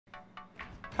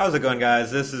How's it going,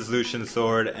 guys? This is Lucian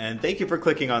Sword, and thank you for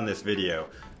clicking on this video.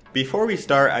 Before we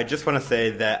start, I just want to say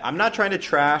that I'm not trying to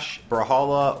trash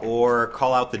Brawlhalla or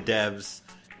call out the devs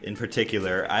in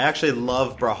particular. I actually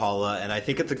love Brawlhalla, and I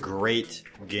think it's a great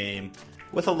game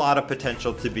with a lot of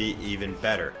potential to be even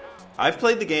better. I've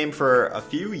played the game for a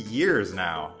few years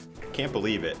now. Can't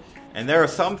believe it. And there are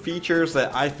some features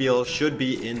that I feel should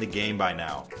be in the game by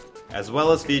now, as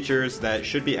well as features that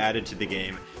should be added to the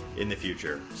game in the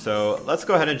future. So let's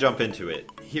go ahead and jump into it.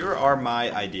 Here are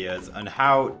my ideas on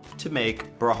how to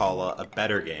make Brawlhalla a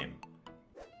better game.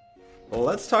 Well,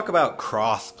 let's talk about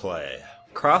crossplay.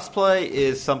 Crossplay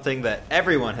is something that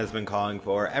everyone has been calling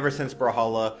for ever since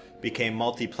Brawlhalla became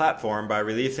multi-platform by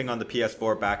releasing on the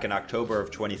PS4 back in October of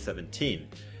 2017.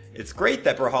 It's great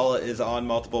that Brawlhalla is on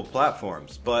multiple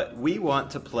platforms, but we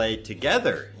want to play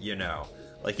together, you know,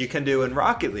 like you can do in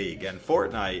Rocket League and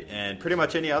Fortnite and pretty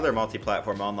much any other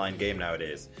multi-platform online game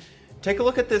nowadays. Take a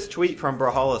look at this tweet from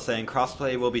Brawlhalla saying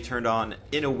crossplay will be turned on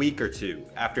in a week or two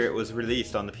after it was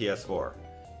released on the PS4.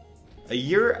 A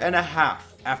year and a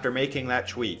half after making that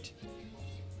tweet,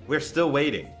 we're still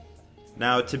waiting.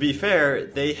 Now, to be fair,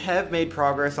 they have made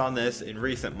progress on this in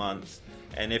recent months,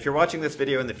 and if you're watching this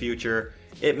video in the future,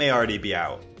 it may already be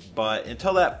out. But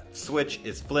until that switch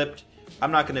is flipped,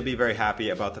 I'm not going to be very happy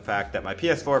about the fact that my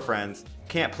PS4 friends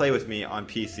can't play with me on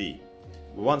PC.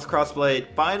 Once crossplay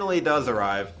finally does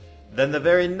arrive, then the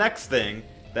very next thing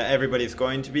that everybody's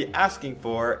going to be asking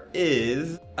for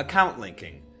is account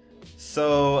linking.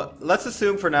 So let's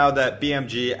assume for now that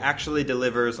BMG actually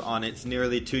delivers on its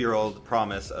nearly 2-year-old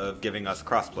promise of giving us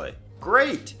crossplay.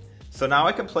 Great! So now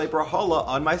I can play Brawlhalla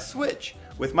on my Switch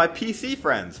with my PC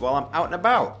friends while I'm out and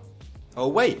about. Oh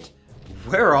wait,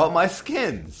 where are all my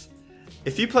skins?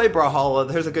 If you play Brawlhalla,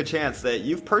 there's a good chance that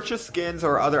you've purchased skins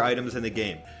or other items in the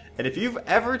game. And if you've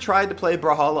ever tried to play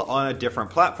Brawlhalla on a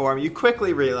different platform, you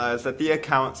quickly realize that the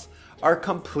accounts are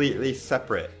completely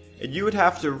separate. And you would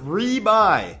have to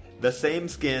re-buy the same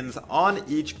skins on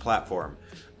each platform.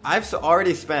 I've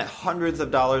already spent hundreds of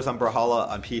dollars on Brawlhalla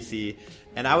on PC,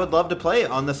 and I would love to play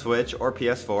it on the Switch or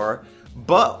PS4,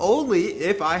 but only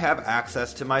if I have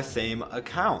access to my same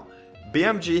account.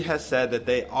 BMG has said that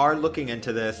they are looking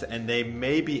into this and they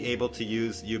may be able to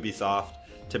use Ubisoft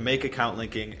to make account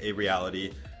linking a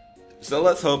reality. So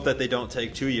let's hope that they don't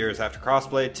take 2 years after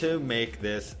crossplay to make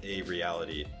this a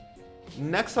reality.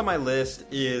 Next on my list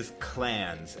is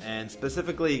clans, and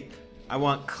specifically I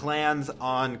want clans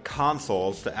on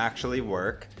consoles to actually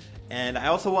work, and I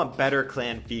also want better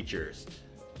clan features.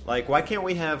 Like, why can't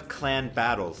we have clan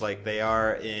battles like they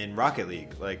are in Rocket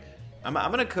League? Like, I'm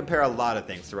going to compare a lot of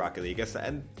things to Rocket League,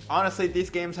 and honestly, these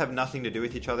games have nothing to do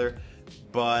with each other,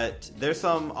 but there's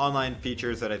some online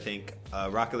features that I think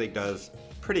Rocket League does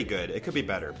pretty good. It could be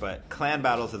better, but clan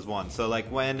battles is one. So like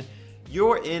when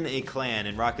you're in a clan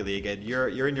in Rocket League and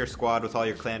you're in your squad with all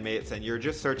your clan mates and you're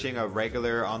just searching a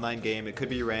regular online game, it could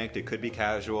be ranked, it could be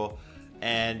casual,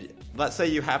 and let's say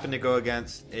you happen to go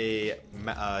against a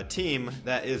team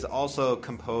that is also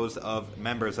composed of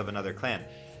members of another clan.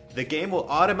 The game will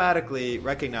automatically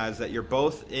recognize that you're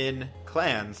both in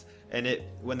clans, and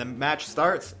when the match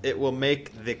starts, it will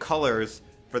make the colors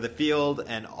for the field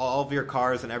and all of your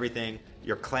cars and everything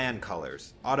your clan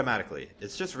colors automatically.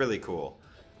 It's just really cool.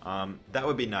 That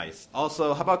would be nice.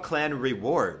 Also, how about clan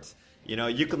rewards? You know,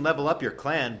 you can level up your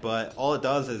clan, but all it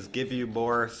does is give you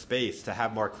more space to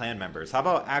have more clan members. How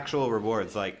about actual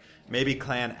rewards, like maybe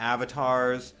clan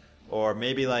avatars, or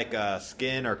maybe like a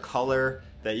skin or color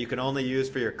that you can only use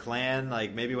for your clan?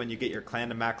 Like maybe when you get your clan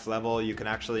to max level, you can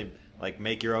actually like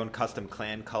make your own custom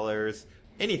clan colors,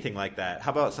 anything like that.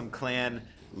 How about some clan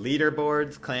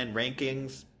leaderboards, clan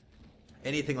rankings,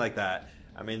 anything like that?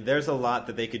 I mean, there's a lot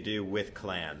that they could do with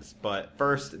clans, but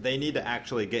first they need to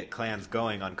actually get clans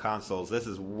going on consoles. This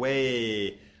is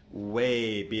way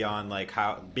beyond like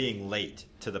being late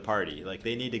to the party. Like,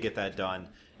 they need to get that done.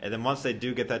 And then once they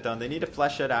do get that done, they need to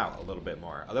flesh it out a little bit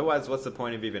more. Otherwise, what's the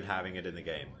point of even having it in the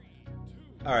game?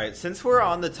 Alright, since we're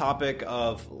on the topic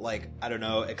of, like, I don't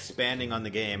know, expanding on the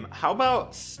game, how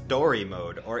about story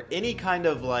mode? Or any kind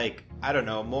of, like, I don't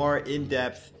know, more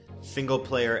in-depth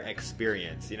single-player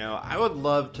experience? You know, I would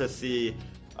love to see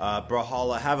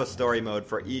Brawlhalla have a story mode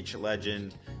for each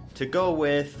legend to go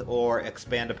with or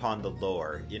expand upon the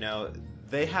lore. You know,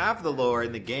 they have the lore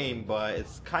in the game, but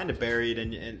it's kind of buried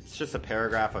and it's just a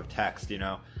paragraph of text, you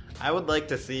know. I would like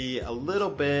to see a little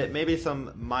bit, maybe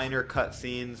some minor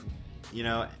cutscenes, you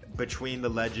know, between the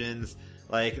legends.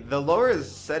 Like, the lore is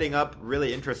setting up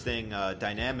really interesting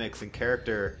dynamics and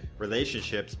character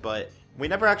relationships, but we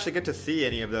never actually get to see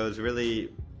any of those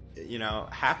really, you know,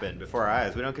 happen before our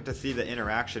eyes. We don't get to see the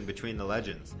interaction between the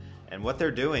legends. and what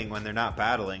they're doing when they're not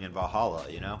battling in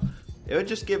Brawlhalla, you know? It would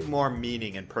just give more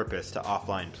meaning and purpose to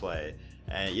offline play.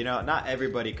 And, you know, not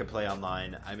everybody can play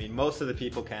online. I mean, most of the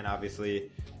people can,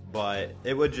 obviously, but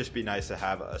it would just be nice to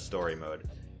have a story mode.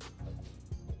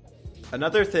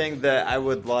 Another thing that I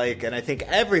would like, and I think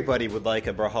everybody would like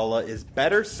in Brawlhalla, is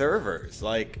better servers.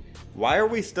 Like, why are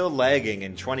we still lagging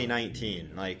in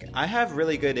 2019? Like, I have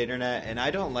really good internet, and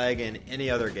I don't lag in any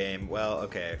other game. Well,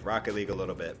 okay, Rocket League a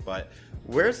little bit, but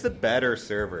where's the better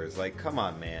servers? Like, come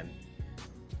on, man.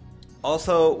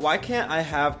 Also, why can't I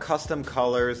have custom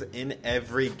colors in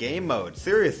every game mode?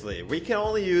 Seriously, we can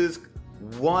only use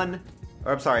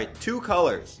two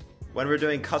colors when we're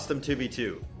doing custom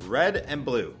 2v2. Red and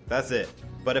blue, that's it.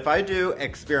 But if I do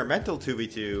experimental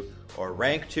 2v2 or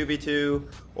rank 2v2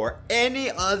 or any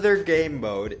other game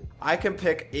mode, I can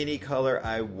pick any color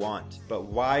I want. But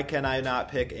why can I not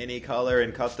pick any color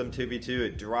in custom 2v2?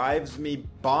 It drives me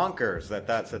bonkers that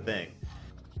that's a thing.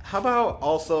 How about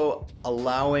also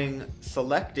allowing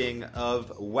selecting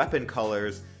of weapon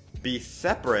colors be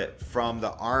separate from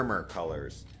the armor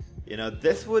colors? You know,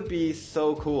 this would be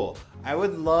so cool. I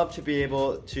would love to be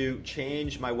able to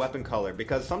change my weapon color,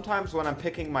 because sometimes when I'm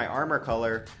picking my armor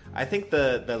color, I think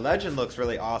the legend looks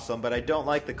really awesome, but I don't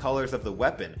like the colors of the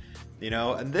weapon. You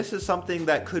know, and this is something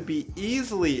that could be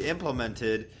easily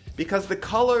implemented because the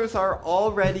colors are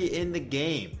already in the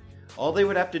game. All they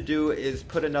would have to do is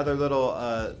put another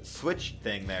little switch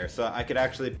thing there, so I could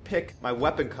actually pick my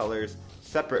weapon colors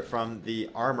separate from the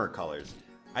armor colors.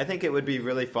 I think it would be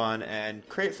really fun and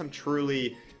create some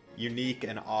truly unique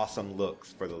and awesome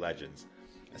looks for the legends.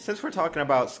 Since we're talking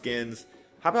about skins,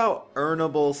 how about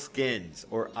earnable skins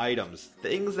or items?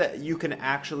 Things that you can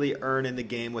actually earn in the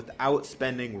game without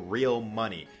spending real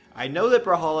money. I know that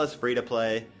Brawlhalla is free to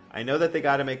play. I know that they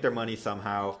gotta make their money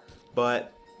somehow,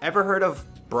 but ever heard of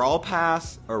Brawl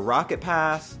Pass or Rocket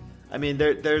Pass? I mean,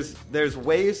 there's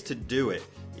ways to do it.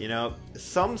 You know,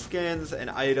 some skins and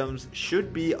items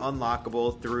should be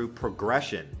unlockable through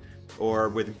progression or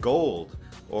with gold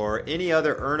or any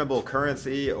other earnable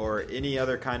currency or any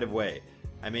other kind of way.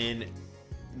 I mean,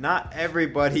 not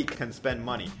everybody can spend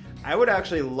money. I would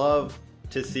actually love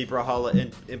to see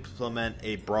Brawlhalla implement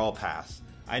a Brawl Pass.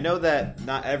 I know that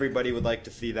not everybody would like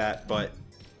to see that, but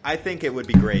I think it would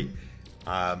be great.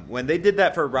 When they did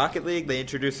that for Rocket League, they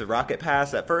introduced the Rocket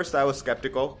Pass. At first, I was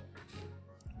skeptical,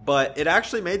 but it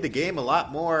actually made the game a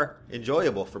lot more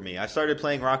enjoyable for me. I started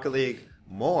playing Rocket League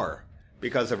more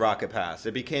because of Rocket Pass.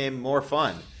 It became more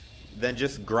fun than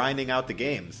just grinding out the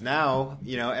games. Now,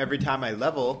 you know, every time I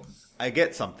level, I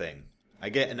get something. I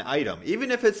get an item.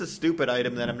 Even if it's a stupid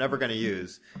item that I'm never going to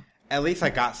use, at least I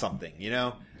got something, you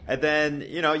know? And then,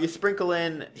 you know, you sprinkle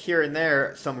in here and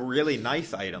there some really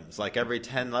nice items, like every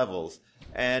 10 levels.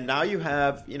 And now you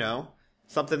have, you know,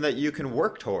 something that you can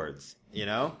work towards, you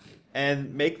know?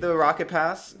 And make the Rocket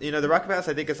Pass, you know, the Rocket Pass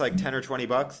I think is like 10 or 20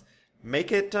 bucks.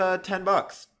 Make it 10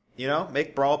 bucks, you know?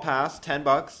 Make Brawl Pass 10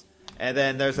 bucks. And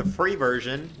then there's a free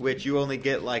version, which you only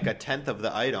get like a tenth of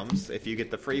the items if you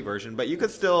get the free version. But you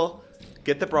could still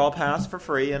get the Brawl Pass for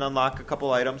free and unlock a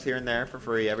couple items here and there for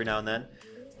free every now and then,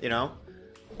 you know?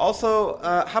 Also,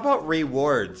 how about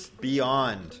rewards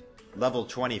beyond level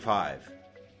 25?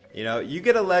 You know, you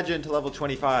get a legend to level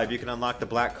 25, you can unlock the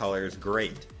black colors,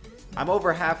 great. I'm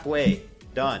over halfway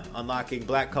done unlocking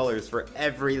black colors for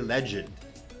every legend.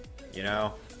 You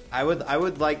know, I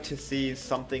would like to see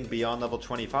something beyond level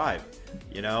 25.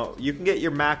 You know, you can get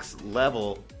your max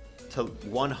level to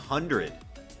 100.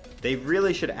 They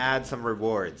really should add some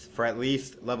rewards for at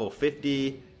least level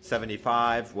 50,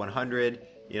 75, 100.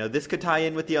 You know, this could tie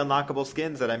in with the unlockable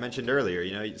skins that I mentioned earlier.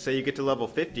 You know, say you get to level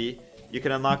 50, you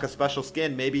can unlock a special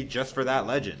skin maybe just for that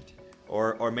legend.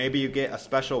 Or maybe you get a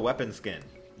special weapon skin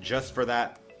just for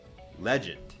that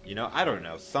legend. You know, I don't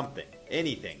know, something,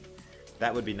 anything.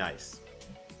 That would be nice.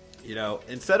 You know,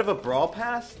 instead of a Brawl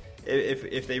Pass,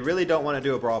 if they really don't want to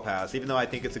do a Brawl Pass, even though I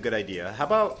think it's a good idea, how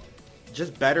about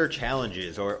just better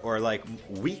challenges or like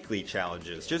weekly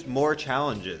challenges, just more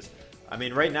challenges. I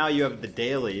mean, right now you have the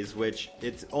dailies, which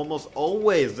it's almost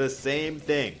always the same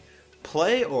thing.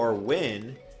 Play or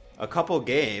win a couple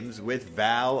games with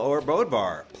Val or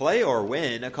Bodvar. Play or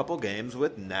win a couple games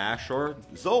with Nash or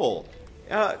Zol.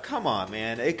 Come on,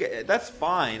 man. That's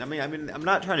fine. I mean, I'm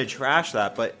not trying to trash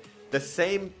that, but the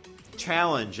same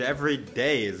challenge every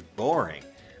day is boring.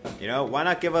 You know, why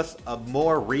not give us a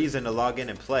more reason to log in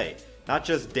and play? Not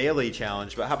just daily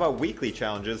challenge, but how about weekly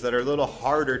challenges that are a little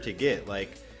harder to get?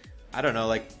 Like, I don't know,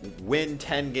 like win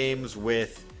 10 games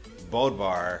with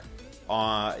Bodvar,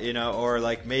 you know, or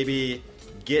like maybe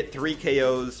get 3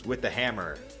 KOs with the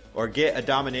hammer, or get a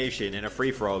domination in a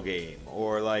free-for-all game,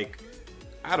 or like,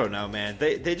 I don't know, man.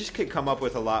 They just could come up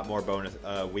with a lot more bonus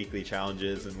weekly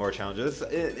challenges and more challenges,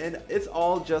 and it's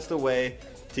all just a way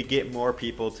to get more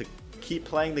people to keep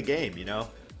playing the game. You know,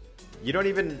 you don't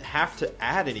even have to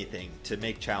add anything to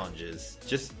make challenges.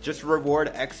 Just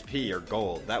reward XP or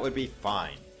gold. That would be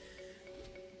fine.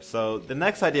 So the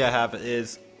next idea I have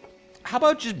is, how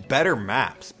about just better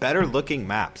maps, better looking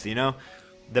maps? You know,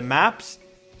 the maps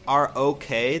are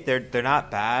okay. They're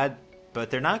not bad, but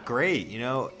they're not great. You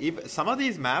know, even some of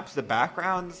these maps, the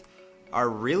backgrounds are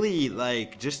really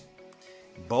like just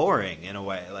boring in a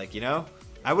way. Like, you know,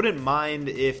 I wouldn't mind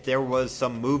if there was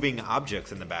some moving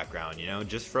objects in the background, you know,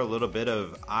 just for a little bit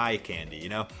of eye candy. You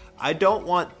know, I don't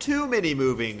want too many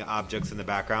moving objects in the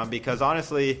background, because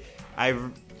honestly,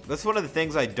 that's one of the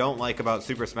things I don't like about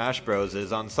Super Smash Bros.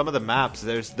 Is on some of the maps,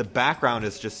 the background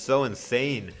is just so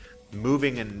insane,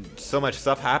 moving and so much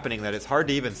stuff happening that it's hard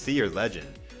to even see your legend,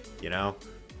 you know?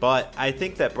 But I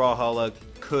think that Brawlhalla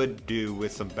could do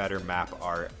with some better map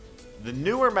art. The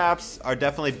newer maps are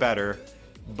definitely better,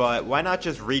 but why not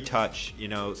just retouch, you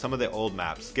know, some of the old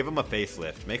maps? Give them a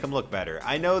facelift, make them look better.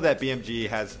 I know that BMG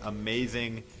has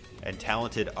amazing and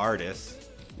talented artists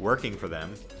working for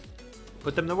them.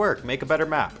 Put them to work, make a better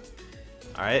map.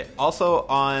 Alright, also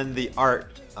on the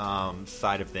art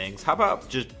side of things, how about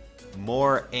just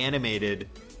more animated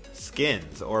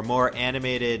skins or more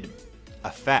animated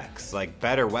effects, like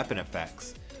better weapon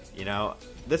effects? You know,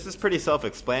 this is pretty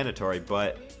self-explanatory,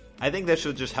 but I think this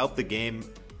should just help the game,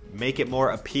 make it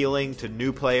more appealing to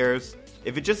new players.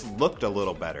 If it just looked a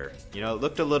little better, you know, it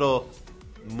looked a little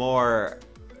more,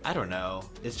 I don't know,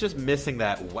 it's just missing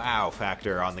that wow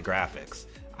factor on the graphics.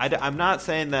 I'm not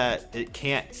saying that it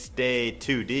can't stay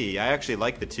 2D. I actually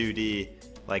like the 2D,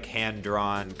 like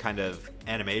hand-drawn kind of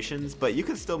animations, but you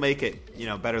can still make it, you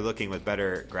know, better looking with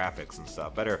better graphics and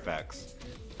stuff, better effects.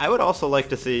 I would also like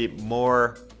to see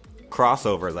more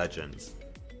crossover legends.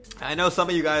 I know some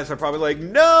of you guys are probably like,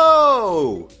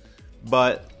 no!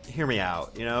 But hear me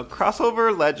out. You know,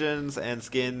 crossover legends and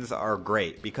skins are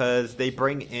great because they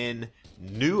bring in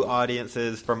new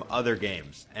audiences from other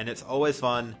games, and it's always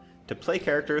fun to play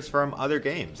characters from other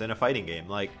games in a fighting game.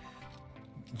 Like,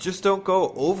 just don't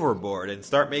go overboard and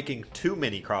start making too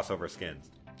many crossover skins.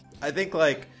 I think,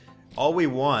 like, all we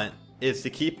want is to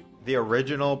keep the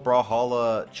original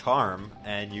Brawlhalla charm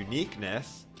and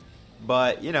uniqueness,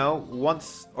 but, you know,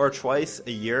 once or twice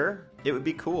a year, it would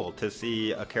be cool to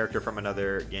see a character from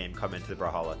another game come into the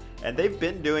Brawlhalla. And they've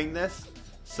been doing this,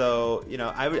 so, you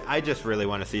know, I just really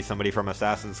want to see somebody from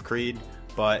Assassin's Creed,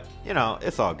 but, you know,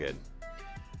 it's all good.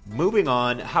 Moving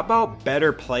on, how about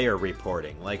better player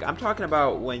reporting? Like, I'm talking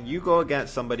about when you go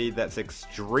against somebody that's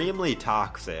extremely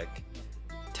toxic,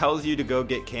 tells you to go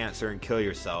get cancer and kill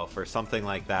yourself or something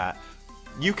like that.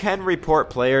 You can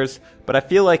report players, but I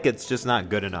feel like it's just not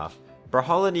good enough.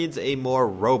 Brawlhalla needs a more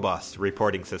robust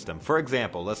reporting system. For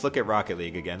example, let's look at Rocket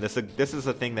League again. This is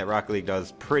a thing that Rocket League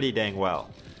does pretty dang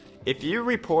well. If you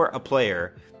report a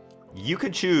player, you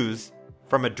can choose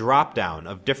from a drop-down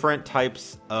of different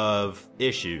types of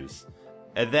issues.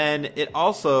 And then it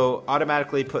also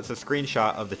automatically puts a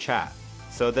screenshot of the chat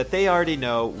so that they already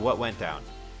know what went down.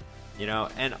 You know,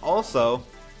 and also,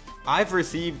 I've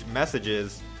received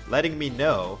messages letting me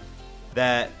know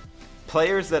that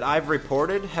players that I've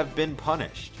reported have been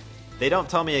punished. They don't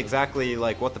tell me exactly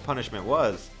like what the punishment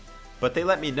was, but they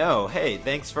let me know, hey,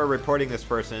 thanks for reporting this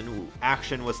person,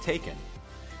 action was taken.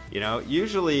 You know,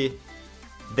 usually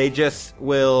they just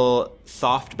will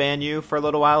soft ban you for a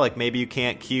little while, like maybe you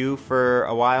can't queue for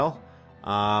a while.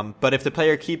 But if the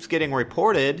player keeps getting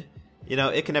reported, you know,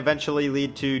 it can eventually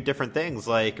lead to different things,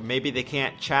 like maybe they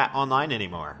can't chat online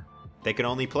anymore. They can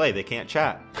only play, they can't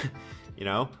chat. You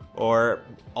know, or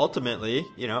ultimately,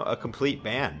 you know, a complete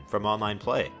ban from online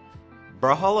play.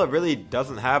 Brawlhalla really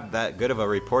doesn't have that good of a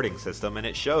reporting system, and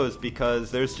it shows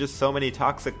because there's just so many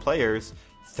toxic players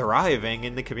thriving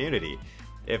in the community.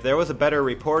 If there was a better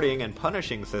reporting and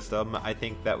punishing system, I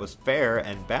think that was fair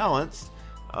and balanced,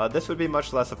 this would be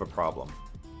much less of a problem.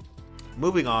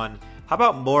 Moving on, how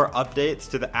about more updates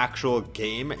to the actual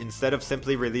game instead of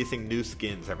simply releasing new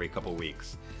skins every couple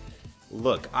weeks?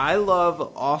 Look, I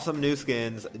love awesome new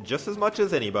skins just as much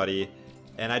as anybody,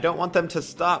 and I don't want them to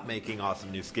stop making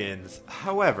awesome new skins.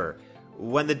 However,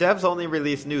 when the devs only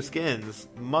release new skins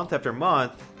month after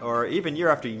month, or even year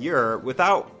after year,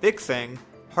 without fixing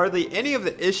hardly any of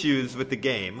the issues with the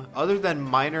game, other than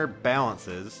minor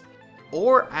balances,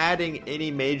 or adding any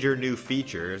major new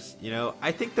features, you know,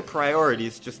 I think the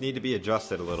priorities just need to be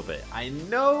adjusted a little bit. I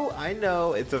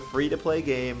know, it's a free-to-play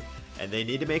game, and they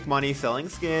need to make money selling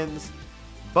skins,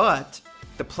 but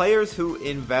the players who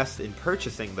invest in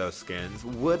purchasing those skins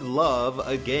would love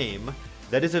a game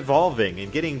that is evolving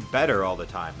and getting better all the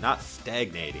time, not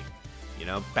stagnating. You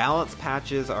know, balance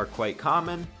patches are quite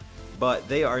common, but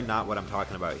they are not what I'm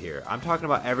talking about here. I'm talking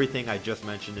about everything I just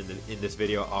mentioned in this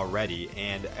video already,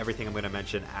 and everything I'm going to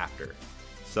mention after.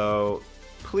 So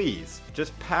please,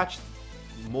 just patch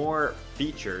more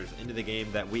features into the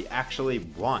game that we actually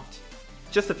want.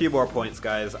 Just a few more points,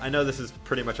 guys. I know this is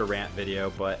pretty much a rant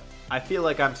video, but I feel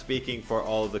like I'm speaking for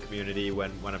all of the community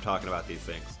when I'm talking about these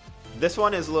things. This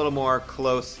one is a little more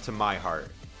close to my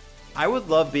heart. I would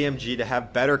love BMG to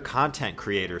have better content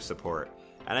creator support.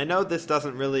 And I know this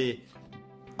doesn't really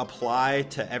apply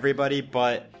to everybody,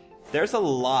 but there's a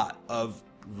lot of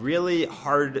really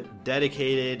hard,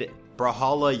 dedicated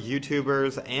Brawlhalla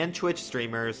YouTubers and Twitch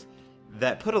streamers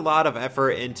that put a lot of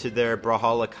effort into their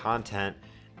Brawlhalla content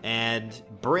and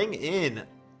bring in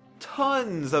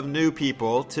tons of new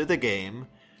people to the game,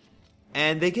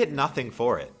 and they get nothing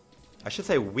for it. I should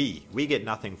say we get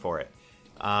nothing for it.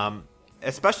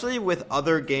 Especially with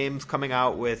other games coming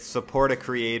out with support a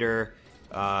creator,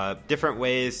 different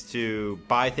ways to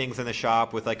buy things in the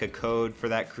shop with like a code for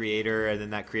that creator, and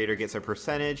then that creator gets a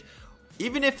percentage.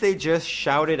 Even if they just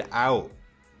shouted out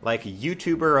like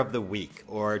YouTuber of the week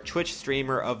or Twitch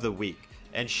streamer of the week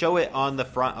and show it on the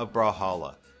front of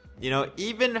Brawlhalla. You know,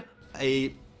 even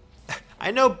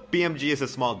I know BMG is a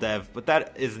small dev, but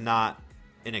that is not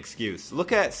an excuse.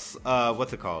 Look at,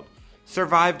 what's it called?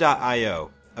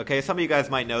 Survive.io. Okay, some of you guys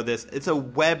might know this. It's a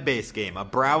web-based game, a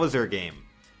browser game.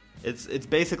 It's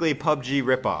basically PUBG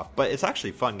ripoff, but it's actually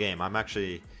a fun game. I'm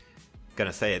actually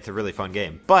gonna say it's a really fun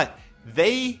game. But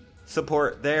they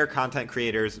support their content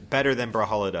creators better than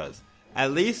Brawlhalla does.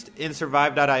 At least in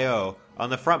Survive.io, on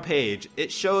the front page,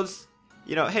 it shows,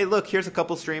 you know, hey, look, here's a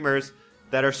couple streamers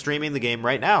that are streaming the game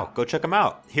right now. Go check them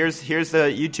out. Here's the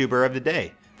YouTuber of the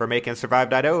day for making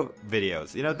Survive.io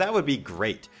videos. You know, that would be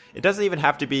great. It doesn't even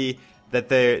have to be that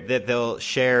they'll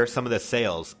share some of the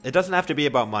sales. It doesn't have to be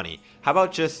about money. How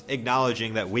about just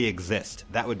acknowledging that we exist?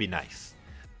 That would be nice.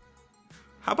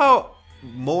 How about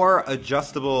more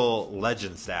adjustable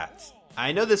legend stats?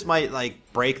 I know this might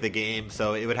like break the game,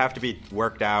 so it would have to be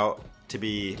worked out to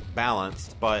be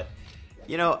balanced, but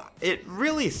you know, it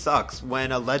really sucks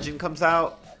when a legend comes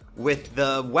out with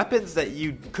the weapons that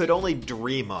you could only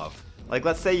dream of. Like,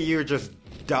 let's say you're just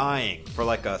dying for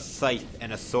like a scythe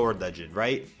and a sword legend,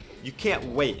 right? You can't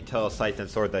wait until a scythe and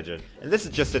sword legend. And this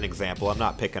is just an example. I'm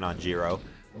not picking on Jiro.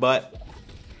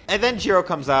 And then Jiro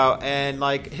comes out and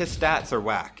like his stats are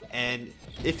whack. And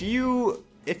if you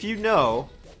know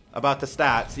about the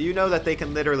stats, you know that they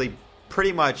can literally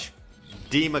pretty much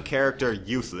deem a character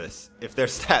useless if their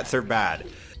stats are bad.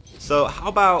 So how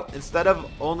about, instead of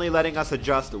only letting us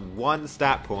adjust one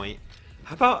stat point,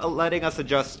 how about letting us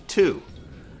adjust two?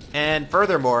 And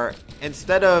furthermore,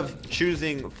 instead of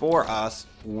choosing for us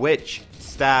which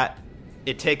stat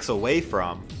it takes away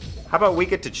from, how about we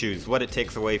get to choose what it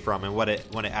takes away from and what it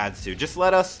adds to? Just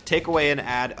let us take away and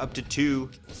add up to 2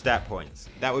 stat points.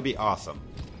 That would be awesome.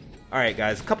 Alright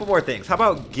guys, a couple more things. How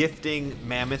about gifting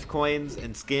mammoth coins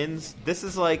and skins? This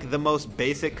is like the most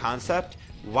basic concept.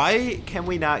 Why can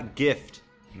we not gift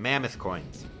mammoth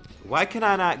coins? Why can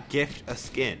I not gift a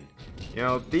skin? You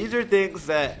know, these are things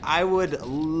that I would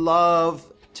love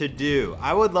to do.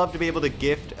 I would love to be able to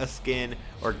gift a skin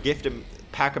or gift a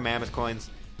pack of mammoth coins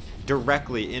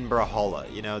directly in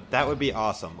Brawlhalla. You know, that would be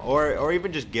awesome. Or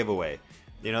even just giveaway.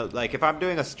 You know, like if I'm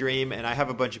doing a stream and I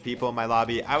have a bunch of people in my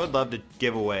lobby, I would love to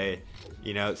give away,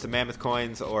 you know, some mammoth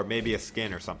coins or maybe a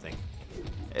skin or something.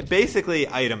 Basically,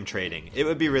 item trading. It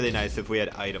would be really nice if we had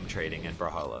item trading in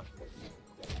Brawlhalla,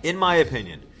 in my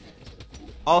opinion.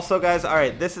 Also, guys,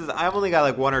 alright, I've only got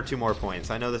like 1 or 2 more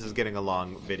points. I know this is getting a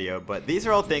long video, but these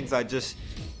are all things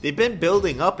they've been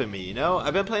building up in me, you know?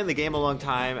 I've been playing the game a long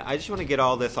time. I just want to get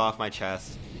all this off my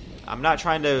chest. I'm not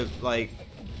trying to, like,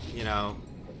 you know,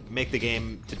 make the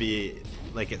game to be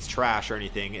like it's trash or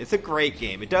anything. It's a great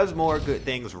game. It does more good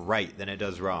things right than it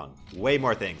does wrong. Way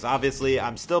more things. Obviously,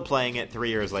 I'm still playing it 3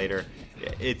 years later.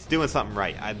 It's doing something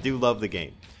right. I do love the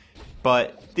game.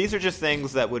 But these are just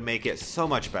things that would make it so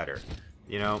much better.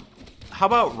 You know, how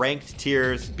about ranked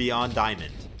tiers beyond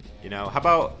Diamond? You know, how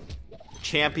about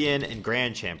Champion and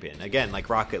Grand Champion? Again, like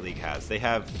Rocket League has. They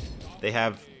have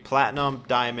Platinum,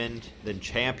 Diamond, then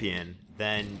Champion,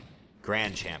 then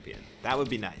Grand Champion. That would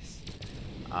be nice.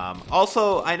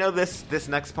 Also, I know this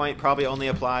next point probably only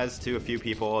applies to a few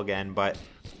people again, but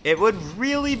it would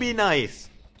really be nice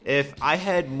if I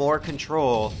had more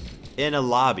control in a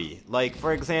lobby. Like,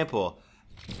 for example,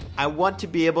 I want to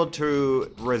be able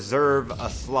to reserve a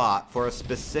slot for a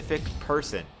specific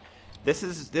person. This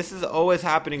is always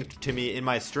happening to me in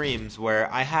my streams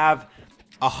where I have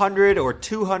 100 or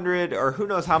 200 or who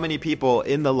knows how many people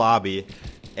in the lobby,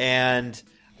 and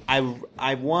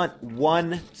I want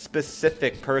one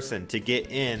specific person to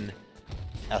get in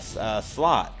a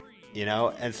slot, you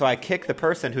know, and so I kick the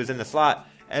person who's in the slot,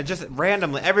 and just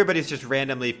randomly, everybody's just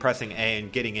randomly pressing A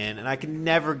and getting in, and I can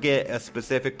never get a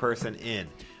specific person in.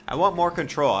 I want more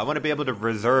control. I want to be able to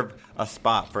reserve a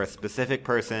spot for a specific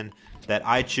person that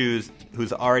I choose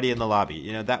who's already in the lobby.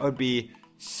 You know, that would be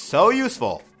so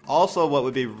useful. Also, what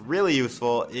would be really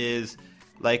useful is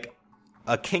like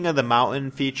a King of the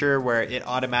Mountain feature where it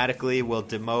automatically will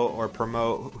demote or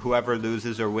promote whoever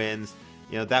loses or wins.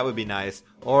 You know, that would be nice.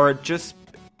 Or just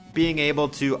being able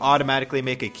to automatically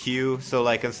make a queue. So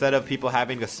like instead of people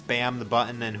having to spam the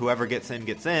button and whoever gets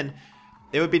in,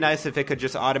 it would be nice if it could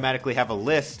just automatically have a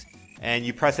list and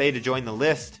you press A to join the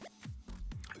list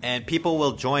and people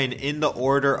will join in the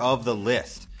order of the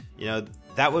list. You know,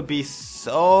 that would be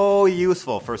so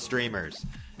useful for streamers.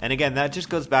 And again, that just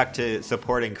goes back to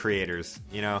supporting creators.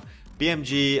 You know,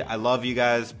 BMG, I love you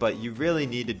guys, but you really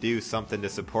need to do something to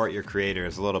support your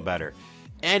creators a little better.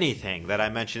 Anything that I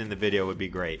mentioned in the video would be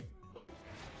great.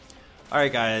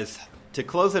 Alright guys, to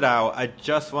close it out, I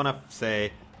just want to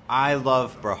say I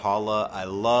love Brawlhalla. I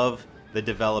love the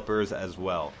developers as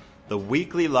well. The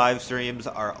weekly live streams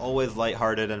are always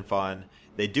lighthearted and fun.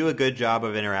 They do a good job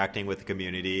of interacting with the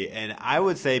community, and I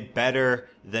would say better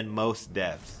than most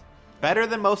devs. Better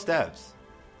than most devs.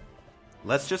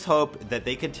 Let's just hope that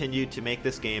they continue to make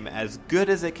this game as good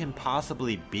as it can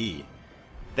possibly be.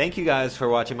 Thank you guys for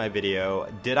watching my video.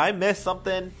 Did I miss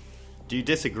something? Do you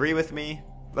disagree with me?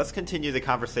 Let's continue the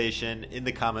conversation in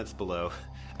the comments below.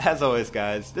 As always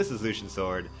guys, this is Lucian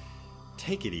Sword.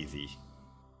 Take it easy.